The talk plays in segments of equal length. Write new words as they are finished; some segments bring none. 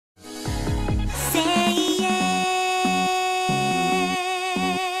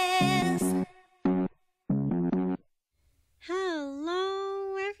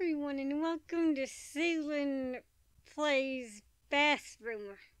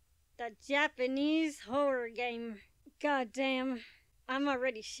The Japanese horror game. Goddamn. I'm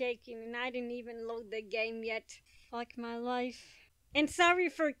already shaking and I didn't even load the game yet. Fuck my life. And sorry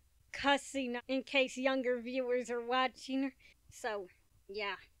for cussing in case younger viewers are watching. So,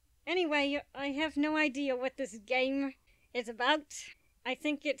 yeah. Anyway, I have no idea what this game is about. I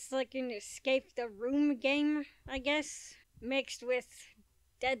think it's like an escape the room game, I guess. Mixed with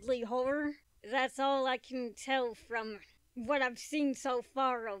deadly horror. That's all I can tell from what I've seen so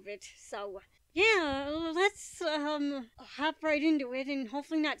far of it. So, yeah, let's hop right into it and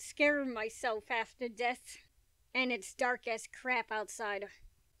hopefully not scare myself half to death. And it's dark as crap outside.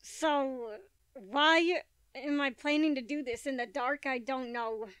 So, why am I planning to do this in the dark? I don't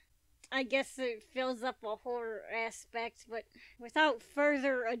know. I guess it fills up a horror aspect, but without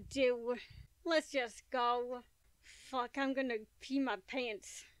further ado, let's just go. Fuck, I'm gonna pee my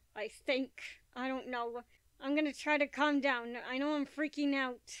pants, I think. I don't know. I'm gonna try to calm down. I know I'm freaking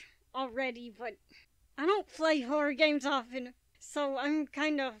out already, but I don't play horror games often, so I'm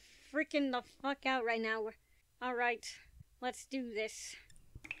kind of freaking the fuck out right now. Alright, let's do this.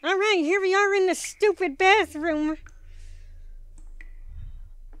 Alright, here we are in the stupid bathroom.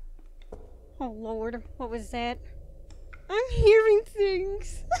 Oh Lord, what was that? I'm hearing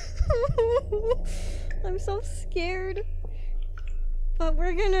things. I'm so scared. But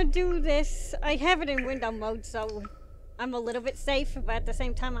we're gonna do this. I have it in window mode, so I'm a little bit safe, but at the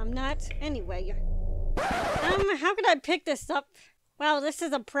same time I'm not. Anyway. How could I pick this up? Well, this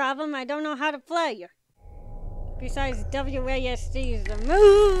is a problem. I don't know how to play. Besides WASD is the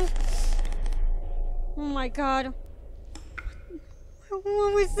move. Oh my god.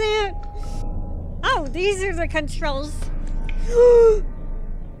 What was that? Oh, these are the controls.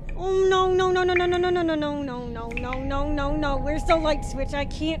 Oh no, no, no, no, no, no, no, no, no, no, no, no, no, no, no, no. Where's the light switch? I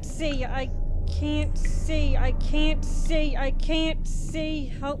can't see. I can't see. I can't see. I can't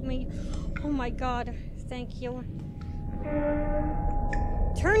see. Help me. Oh my god. Thank you.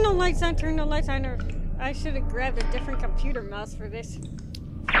 Turn the lights on. Turn the lights on. I should have grabbed a different computer mouse for this.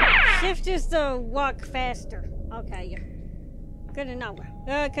 Shift is to walk faster. Okay. Good to know.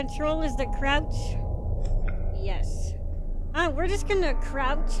 Control is the crouch. Yes. We're just gonna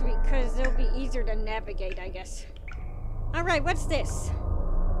crouch because it'll be easier to navigate, I guess. Alright, what's this?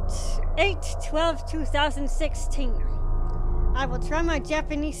 8/12/2016. I will try my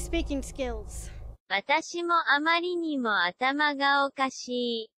Japanese speaking skills. 私もあまりにも頭がおか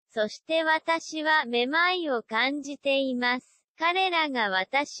しい。そして私はめまいを感じています。彼らが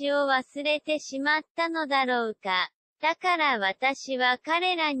私を忘れてしまったのだろうか。だから私は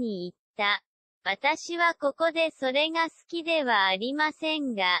彼らに言った。私はここでそれが好きではありませ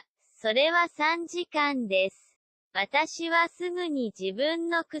んが、それは3時間です。私はすぐに自分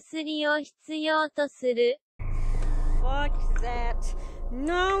の薬を必要とする。Fuck that.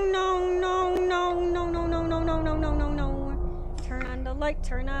 No, no, no, no, no, no, no, no, no, no, no, no, no. Turn on the light,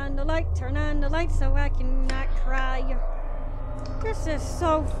 turn on the light, turn on the light so I can not cry. This is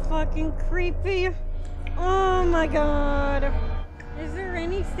so fucking creepy. Oh my god. Is there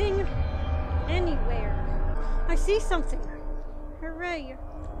anything anywhere? I see something. Hooray.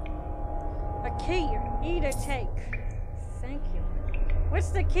 A key. E to take. Thank you. What's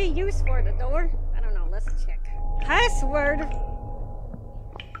the key used for? The door? I don't know. Let's check. Password?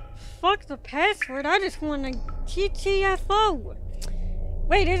 Fuck the password. I just want a GTFO.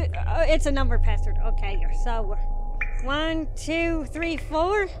 Wait, it's a number password. Okay, so 1, 2, 3,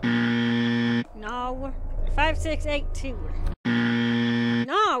 4. No. 5, 6, 8, 2.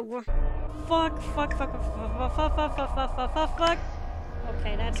 No. Fuck.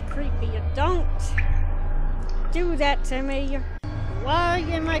 Okay, that's creepy. Don't do that to me. Why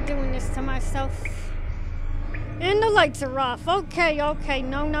am I doing this to myself? And the lights are off. Okay.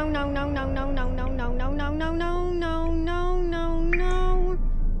 No.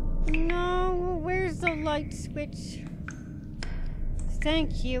 No. Where's the light switch?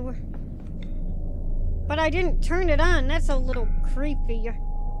 Thank you. But I didn't turn it on. That's a little creepy.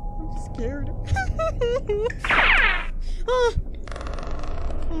 I'm scared.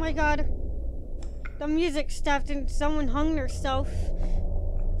 Oh my god. The music stopped and someone hung themselves.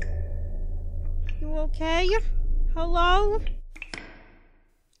 You okay? Hello?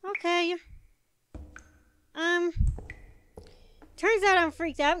 Okay. Turns out I'm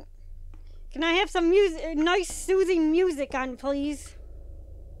freaked out. Can I have some music, nice soothing music on, please?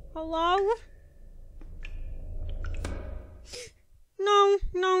 Hello? No.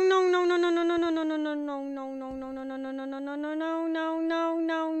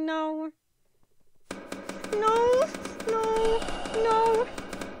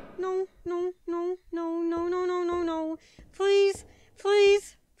 Please.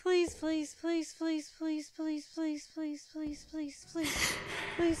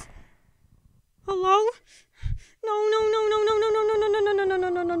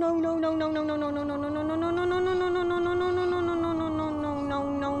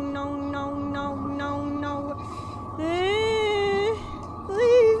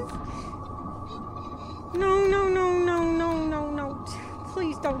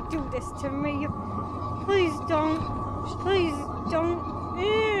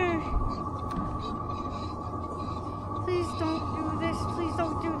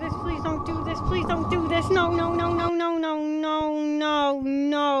 this. No, no, no, no, no, no, no, no,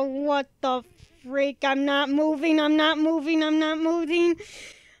 no. What the freak? I'm not moving. I'm not moving. I'm not moving.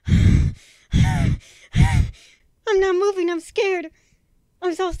 I'm not moving. I'm scared.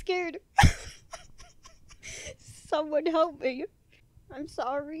 I'm so scared. Someone help me. I'm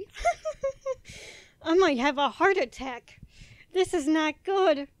sorry. I might have a heart attack. This is not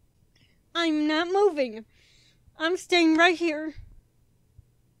good. I'm not moving. I'm staying right here.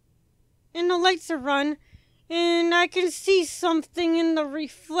 And the lights are on. And I can see something in the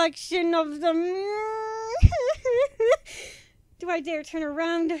reflection of the mirror. Do I dare turn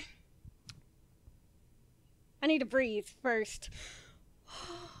around? I need to breathe first.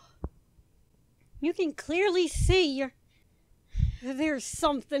 You can clearly see there's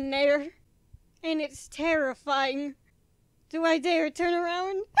something there. And it's terrifying. Do I dare turn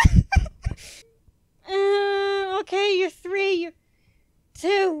around? Okay, 3,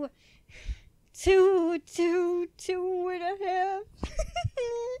 2, 2.5.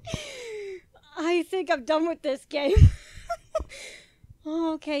 I think I'm done with this game.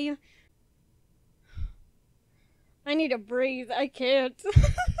 Okay. I need to breathe. I can't.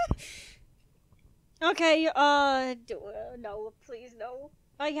 Okay, no, please no.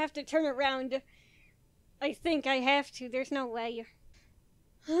 I have to turn around. I think I have to. There's no way.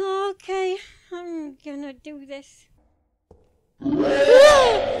 Okay, I'm gonna do this.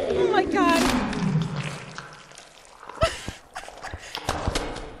 Oh my god!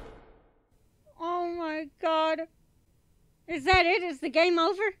 Oh my god. Is that it? Is the game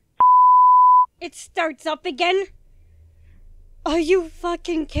over? It starts up again? Are you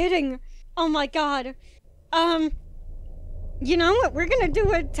fucking kidding? Oh my god. You know what? We're gonna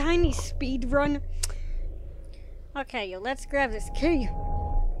do a tiny speed run. Okay, let's grab this key.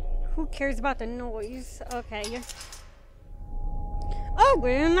 Who cares about the noise? Okay. Oh,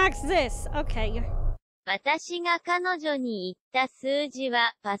 it unlocks this. Okay. 私が彼女に言った数字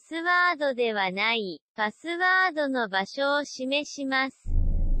はパスワードではない。パスワードの場所を示します。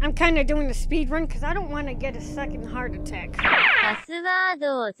I'm kind of doing the speed run because I don't want to get a second heart attack. パスワー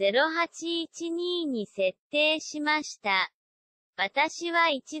ドを0812に設定しました。私は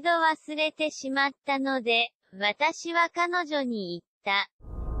一度忘れてしまったので、私は彼女に言った。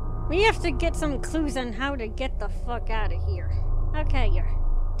We have to get some clues on how to get the fuck out of here. Okay.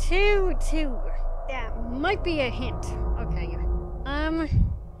 2. That might be a hint. Okay. I'm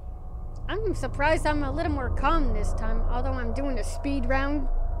surprised I'm a little more calm this time, although I'm doing a speed round,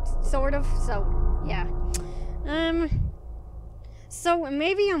 sort of, so, yeah. So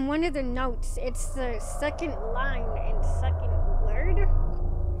maybe on one of the notes, it's the second line and second word?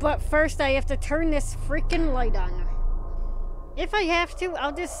 But first I have to turn this freaking light on. If I have to,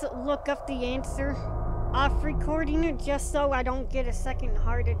 I'll just look up the answer off recording it just so I don't get a second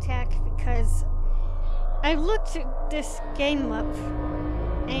heart attack, because I looked this game up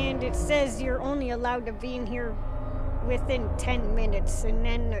and it says you're only allowed to be in here within 10 minutes and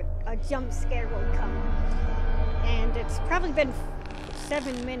then a jump scare will come. And it's probably been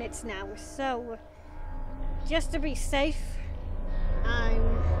 7 minutes now, so just to be safe, I'm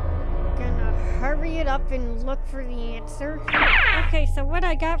gonna hurry it up and look for the answer. Okay, so what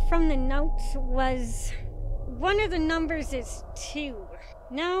I got from the notes was one of the numbers is 2.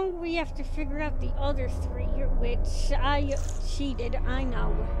 Now we have to figure out the other 3, which I cheated, I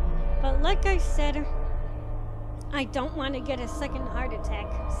know. But like I said, I don't want to get a second heart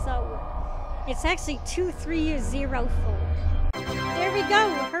attack, so it's actually 2304. There we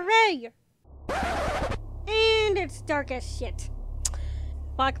go, hooray! And it's dark as shit.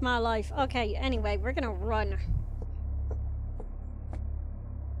 Fuck my life. Okay, anyway, we're gonna run.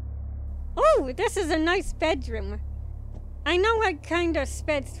 Oh, this is a nice bedroom. I know I kinda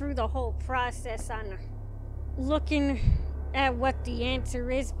sped through the whole process on looking at what the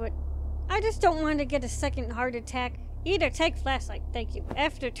answer is, but I just don't want to get a second heart attack. Either take flashlight, thank you.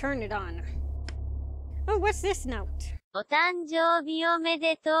 After turn it on. Oh, what's this note? お誕生日おめ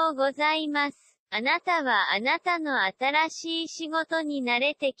でとうございます。あなたはあなたの新しい仕事に慣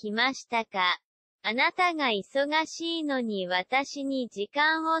れてきましたか？あなたが忙しいのに私に時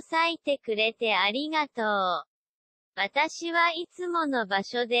間を割いてくれてありがとう。私はいつもの場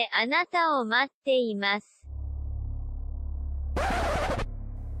所であなたを待っています。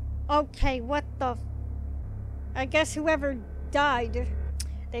Okay, what the... I guess whoever died,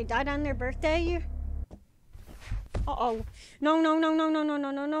 they died on their birthday? Uh-oh. No.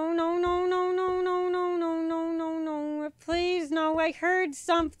 Please, no. I heard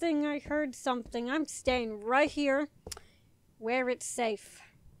something. I'm staying right here where it's safe.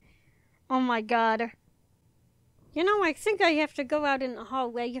 Oh my god. You know, I think I have to go out in the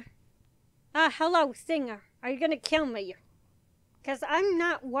hallway. Hello, singer. Are you gonna kill me? 'Cause I'm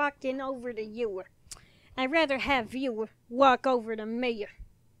not walking over to you. I'd rather have you walk over to me.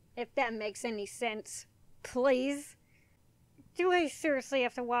 If that makes any sense. Please? Do I seriously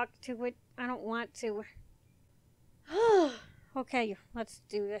have to walk to it? I don't want to. Okay, let's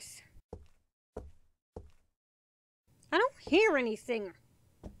do this. I don't hear anything.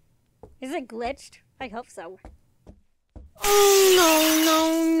 Is it glitched? I hope so. Oh,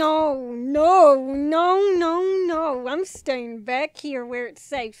 no. I'm staying back here where it's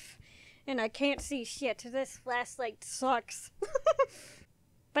safe. And I can't see shit. This flashlight sucks.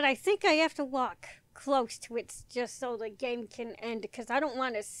 But I think I have to walk close to it just so the game can end. Because I don't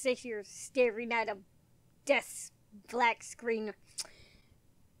want to sit here staring at a death's black screen.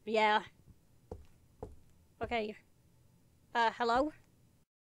 Yeah. Okay. Hello?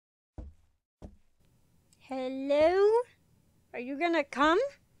 Hello? Are you gonna come?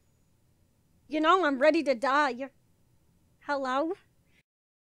 You know, I'm ready to die. Hello?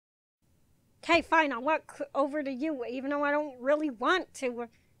 Okay, fine, I'll walk over to you, even though I don't really want to.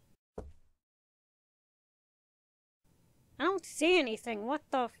 I don't see anything. What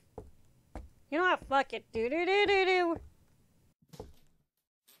the... You know what? Fuck it. Do.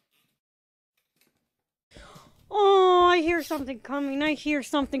 Oh, I hear something coming. I hear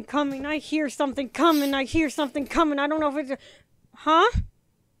something coming. I hear something coming. I hear something coming. I don't know if it's... Huh?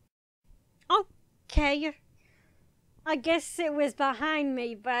 Okay. I guess it was behind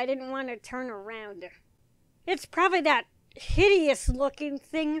me, but I didn't want to turn around. It's probably that hideous looking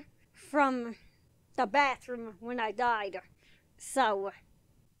thing from the bathroom when I died. So,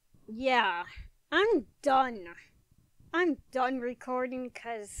 yeah, I'm done. I'm done recording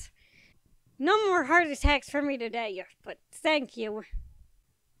because no more heart attacks for me today, but thank you.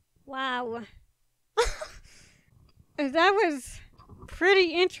 Wow. That was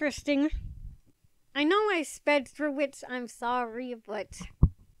pretty interesting. I know I sped through it, I'm sorry, but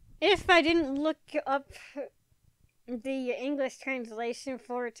if I didn't look up the English translation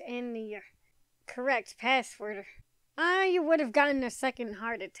for it and the correct password, I would have gotten a second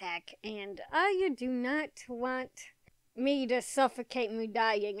heart attack, and I do not want me to suffocate me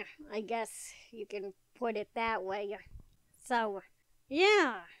dying. I guess you can put it that way. So,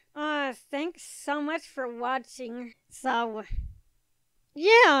 yeah, thanks so much for watching. So,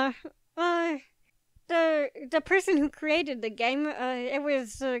 yeah, the person who created the game, it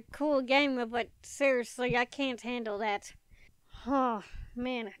was a cool game, but seriously, I can't handle that. Oh,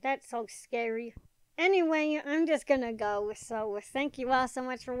 man, that's so scary. Anyway, I'm just gonna go, so thank you all so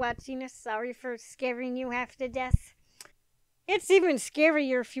much for watching. Sorry for scaring you half to death. It's even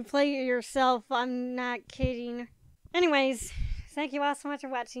scarier if you play it yourself, I'm not kidding. Anyways, thank you all so much for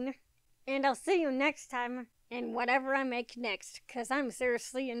watching, and I'll see you next time in whatever I make next, because I'm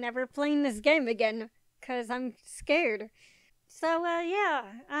seriously never playing this game again, because I'm scared. So,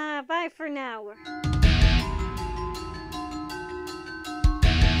 yeah, bye for now.